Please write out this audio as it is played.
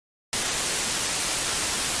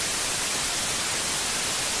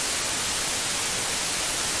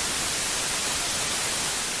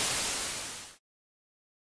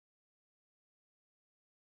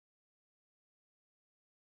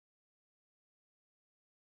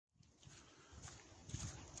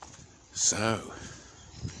So,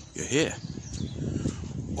 you're here.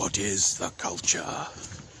 What is the culture?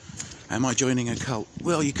 Am I joining a cult?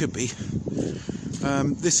 Well, you could be.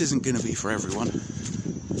 This isn't going to be for everyone.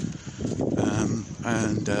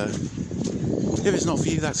 If it's not for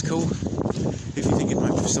you, that's cool. If you think it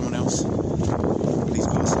might be for someone else, please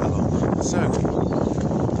pass it along. So,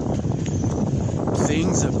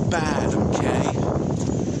 things are bad, okay?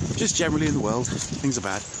 Just generally in the world, things are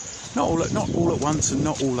bad. Not all at once and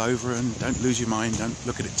not all over, and don't lose your mind, don't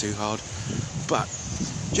look at it too hard. But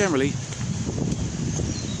generally,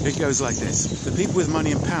 it goes like this. The people with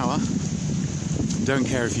money and power don't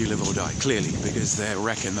care if you live or die, clearly, because they're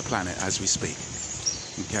wrecking the planet as we speak.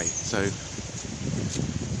 Okay, so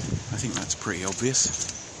I think that's pretty obvious.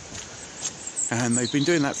 And they've been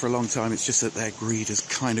doing that for a long time. It's just that their greed has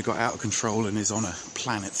kind of got out of control and is on a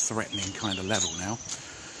planet-threatening kind of level now.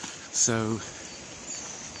 So,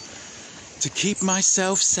 to keep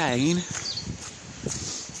myself sane,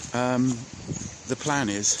 the plan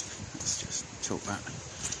is, let's just tilt that.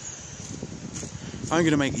 I'm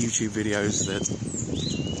going to make YouTube videos that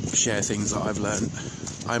share things that I've learned.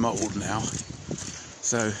 I'm old now,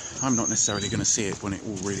 so I'm not necessarily going to see it when it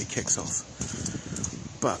all really kicks off.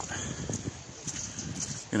 But,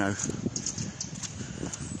 you know,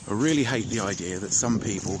 I really hate the idea that some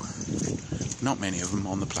people, not many of them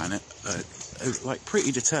on the planet, are like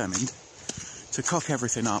pretty determined to cock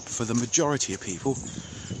everything up for the majority of people.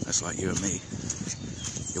 That's like you and me,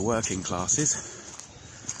 your working classes.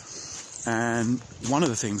 And one of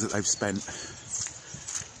the things that they've spent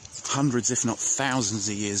hundreds, if not thousands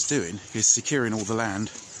of years doing is securing all the land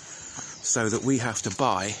so that we have to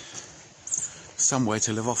buy somewhere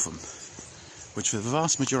to live off them, which for the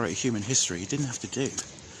vast majority of human history you didn't have to do.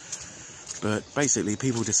 But basically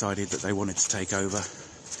people decided that they wanted to take over,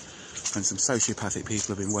 and some sociopathic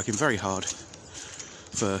people have been working very hard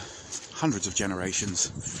for hundreds of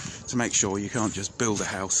generations to make sure you can't just build a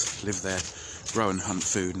house, live there, grow and hunt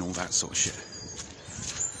food and all that sort of shit.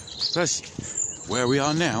 That's where we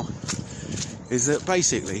are now, is that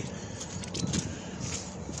basically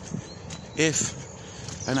if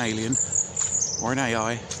an alien or an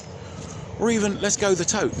AI, or even, let's go the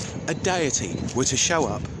tote, a deity were to show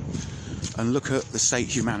up and look at the state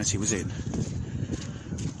humanity was in,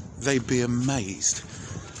 they'd be amazed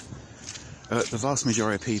at the vast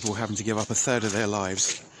majority of people having to give up a third of their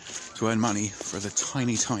lives to earn money for the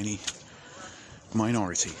tiny, tiny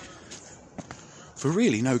minority. For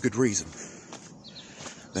really no good reason.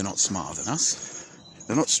 They're not smarter than us.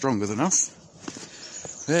 They're not stronger than us.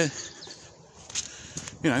 They're,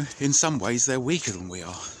 you know, in some ways they're weaker than we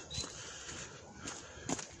are.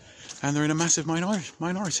 And they're in a massive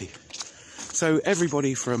minority. So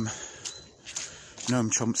everybody from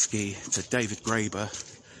Noam Chomsky to David Graeber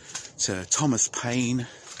to Thomas Paine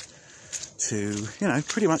to, you know,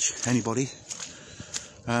 pretty much anybody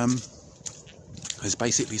has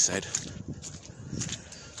basically said,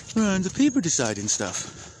 well, the people deciding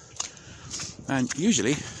stuff. And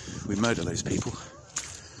usually we murder those people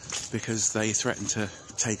because they threaten to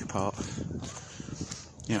take apart,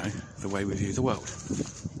 you know, the way we view the world.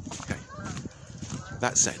 Okay.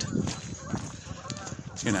 That said,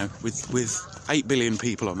 you know, with 8 billion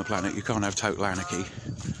people on the planet, you can't have total anarchy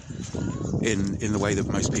in the way that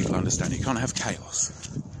most people understand it. You can't have chaos.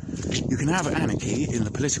 You can have anarchy in the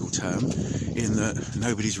political term, in that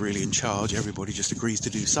nobody's really in charge, everybody just agrees to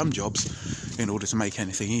do some jobs in order to make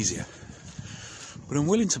anything easier. But I'm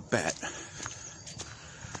willing to bet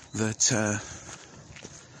that,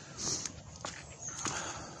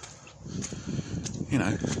 you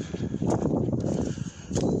know,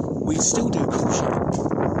 we still do cool shit.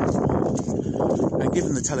 And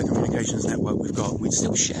given the telecommunications network we've got, we'd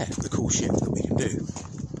still share the cool shit that we can do.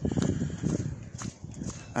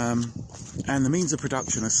 And the means of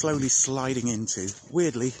production are slowly sliding into,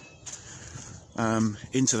 weirdly,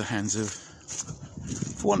 into the hands of,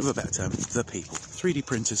 for want of a better term, the people. 3D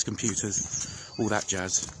printers, computers, all that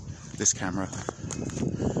jazz, this camera.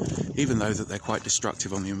 Even though that they're quite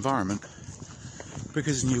destructive on the environment,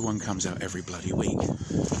 because a new one comes out every bloody week.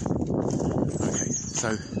 Okay,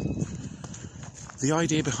 so the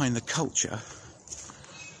idea behind the culture,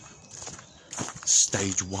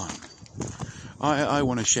 stage one. I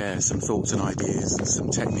want to share some thoughts and ideas and some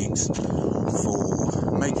techniques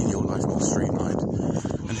for making your life more streamlined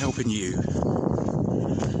and helping you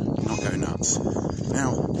not go nuts.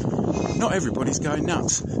 Now, not everybody's going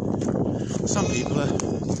nuts. Some people are,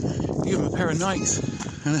 you give them a pair of Nikes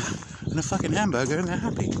and a fucking hamburger and they're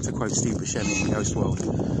happy, to quote Steve Buscemi in Ghost World.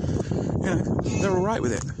 You know, they're alright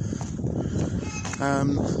with it.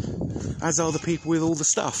 As are the people with all the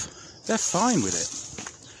stuff. They're fine with it.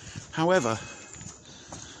 However,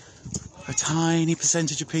 a tiny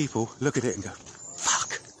percentage of people look at it and go,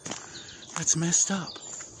 fuck, that's messed up.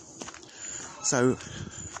 So,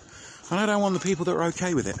 and I don't want the people that are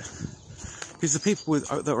okay with it, because the people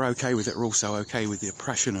that are okay with it are also okay with the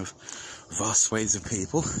oppression of vast swathes of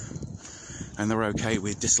people, and they're okay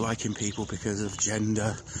with disliking people because of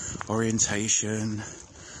gender, orientation,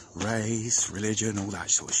 race, religion, all that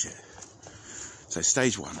sort of shit. So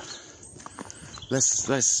stage one,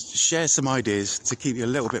 let's share some ideas to keep you a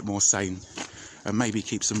little bit more sane, and maybe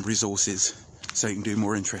keep some resources so you can do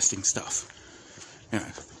more interesting stuff, you know,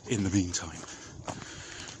 in the meantime.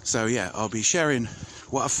 So yeah, I'll be sharing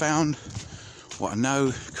what I've found, what I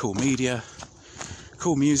know, cool media,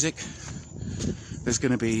 cool music. There's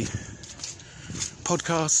going to be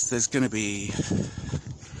podcasts, there's going to be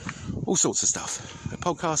all sorts of stuff.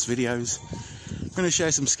 Podcasts, videos. I'm going to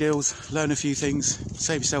share some skills, learn a few things,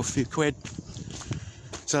 save yourself a few quid.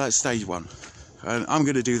 So that's stage one. And I'm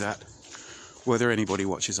going to do that whether anybody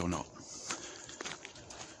watches or not.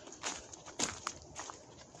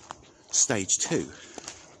 Stage two.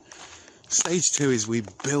 Stage two is we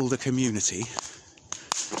build a community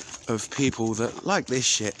of people that like this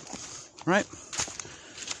shit, right?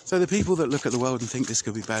 So the people that look at the world and think this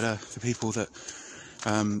could be better, the people that,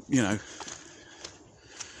 you know,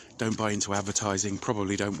 don't buy into advertising,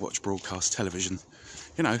 probably don't watch broadcast television,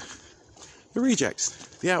 you know, the rejects,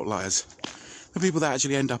 the outliers, the people that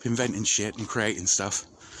actually end up inventing shit and creating stuff.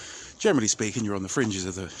 Generally speaking, you're on the fringes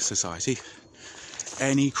of the society.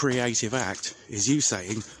 Any creative act is you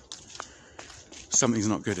saying something's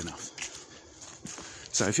not good enough.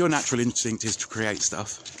 So if your natural instinct is to create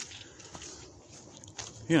stuff,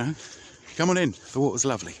 you know, come on in, the water's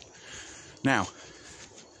lovely. Now,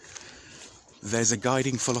 there's a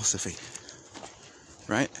guiding philosophy,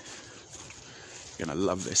 right? You're gonna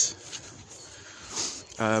love this.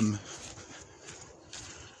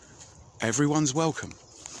 Everyone's welcome.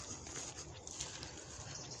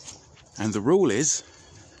 And the rule is,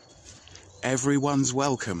 everyone's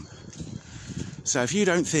welcome. So if you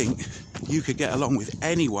don't think you could get along with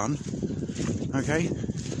anyone, okay,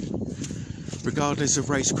 regardless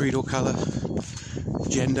of race, creed or colour,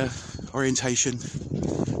 gender, orientation,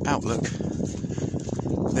 outlook,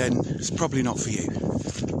 then it's probably not for you.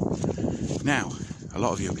 Now, a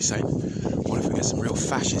lot of you will be saying, what if we get some real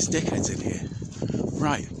fascist dickheads in here?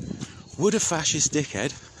 Right, would a fascist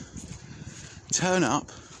dickhead turn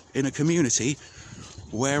up in a community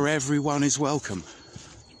where everyone is welcome?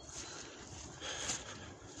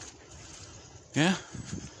 Yeah?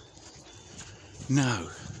 No,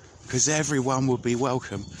 because everyone would be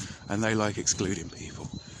welcome and they like excluding people.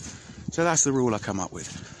 So that's the rule I come up with.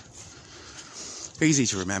 Easy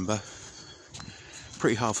to remember,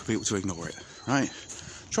 pretty hard for people to ignore it, right?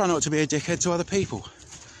 Try not to be a dickhead to other people,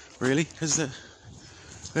 really, because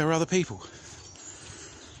there are other people.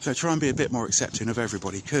 So try and be a bit more accepting of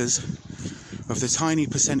everybody, because of the tiny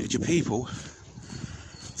percentage of people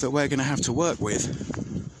that we're going to have to work with.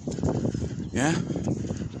 Yeah?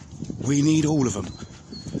 We need all of them.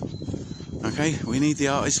 Okay? We need the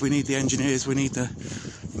artists, we need the engineers, we need the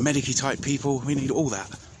medic-y type people, we need all that.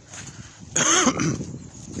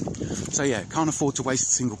 So yeah, can't afford to waste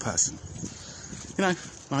a single person. You know,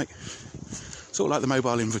 like, sort of like the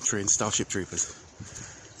mobile infantry in Starship Troopers.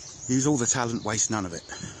 Use all the talent, waste none of it.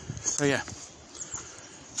 So yeah.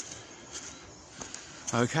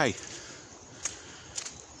 Okay.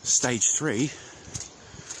 Stage 3.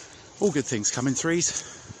 All good things come in threes.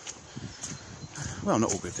 Well,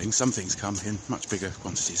 not all good things. Some things come in much bigger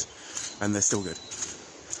quantities, and they're still good.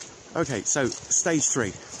 Okay, so stage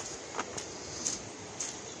 3.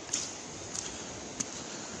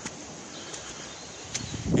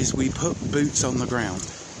 Is we put boots on the ground.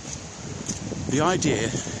 The idea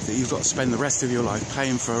that you've got to spend the rest of your life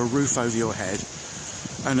paying for a roof over your head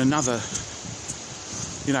and another,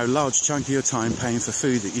 you know, large chunk of your time paying for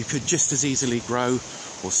food that you could just as easily grow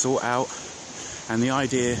or sort out, and the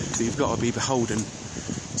idea that you've got to be beholden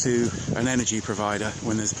to an energy provider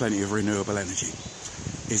when there's plenty of renewable energy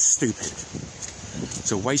is stupid.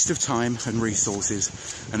 It's a waste of time and resources,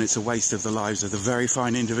 and it's a waste of the lives of the very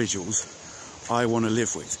fine individuals I want to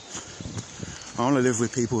live with. I want to live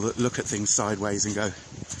with people that look at things sideways and go,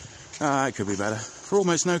 ah, it could be better, for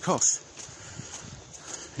almost no cost.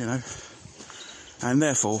 You know? And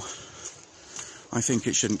therefore, I think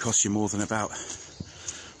it shouldn't cost you more than about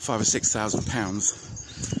 £5,000 or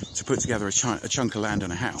 £6,000 to put together a chunk of land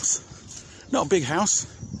and a house. Not a big house,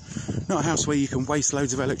 not a house where you can waste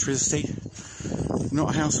loads of electricity,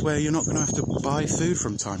 not a house where you're not going to have to buy food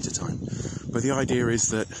from time to time. But the idea is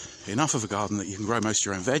that enough of a garden that you can grow most of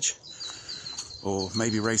your own veg, or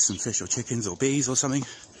maybe raise some fish or chickens or bees or something.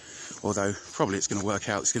 Although probably it's going to work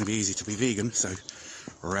out, it's going to be easy to be vegan, so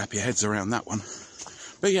wrap your heads around that one.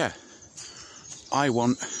 But yeah, I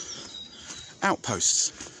want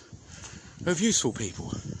outposts of useful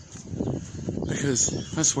people, because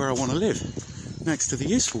that's where I want to live, next to the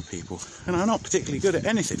useful people. And I'm not particularly good at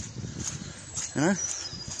anything, you know.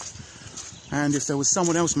 And if there was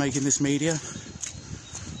someone else making this media,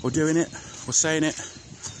 or doing it, or saying it,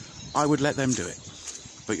 I would let them do it.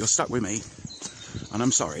 But you're stuck with me, and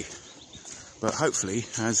I'm sorry. But hopefully,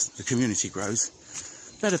 as the community grows,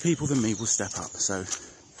 better people than me will step up. So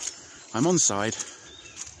I'm on side,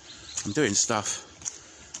 I'm doing stuff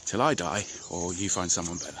till I die, or you find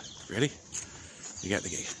someone better. Really? You get the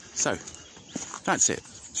gig. So that's it.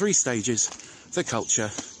 3 stages, the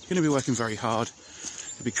culture. Going to be working very hard.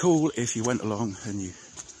 It'd be cool if you went along and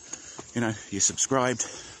you subscribed.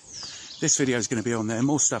 This video is going to be on there.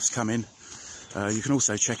 More stuff's coming. You can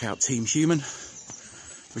also check out Team Human,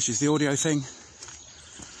 which is the audio thing.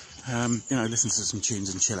 Listen to some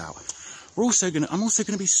tunes and chill out. I'm also going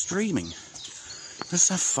to be streaming. Let's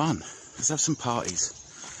have fun. Let's have some parties,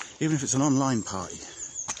 even if it's an online party.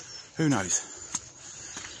 Who knows?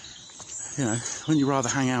 You know, wouldn't you rather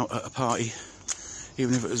hang out at a party,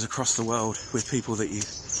 even if it was across the world, with people that you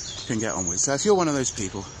can get on with? So if you're one of those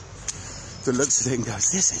people that looks at it and goes,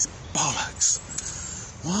 this is bollocks,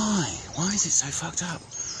 why is it so fucked up?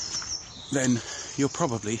 Then you're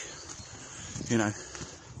probably,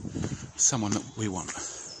 someone that we want.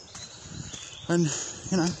 And,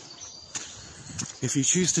 if you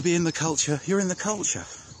choose to be in the culture, you're in the culture,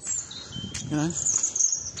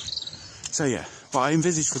 So yeah, but I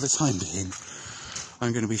envisage for the time being,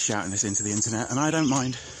 I'm going to be shouting this into the internet, and I don't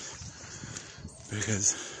mind,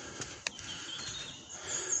 because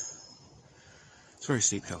it's a very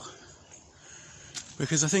steep hill.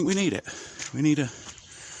 Because I think we need it. We need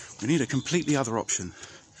a completely other option.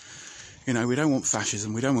 We don't want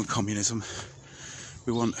fascism, we don't want communism.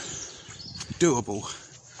 We want doable.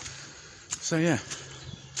 So yeah.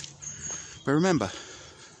 But remember,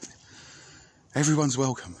 everyone's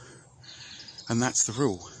welcome. And that's the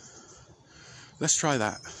rule. Let's try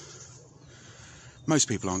that. Most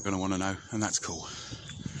people aren't going to want to know, and that's cool.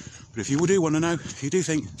 But if you do want to know, if you do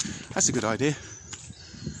think that's a good idea,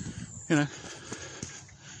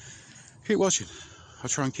 keep watching. I'll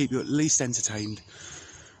try and keep you at least entertained,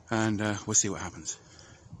 and we'll see what happens.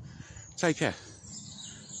 Take care.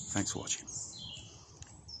 Thanks for watching.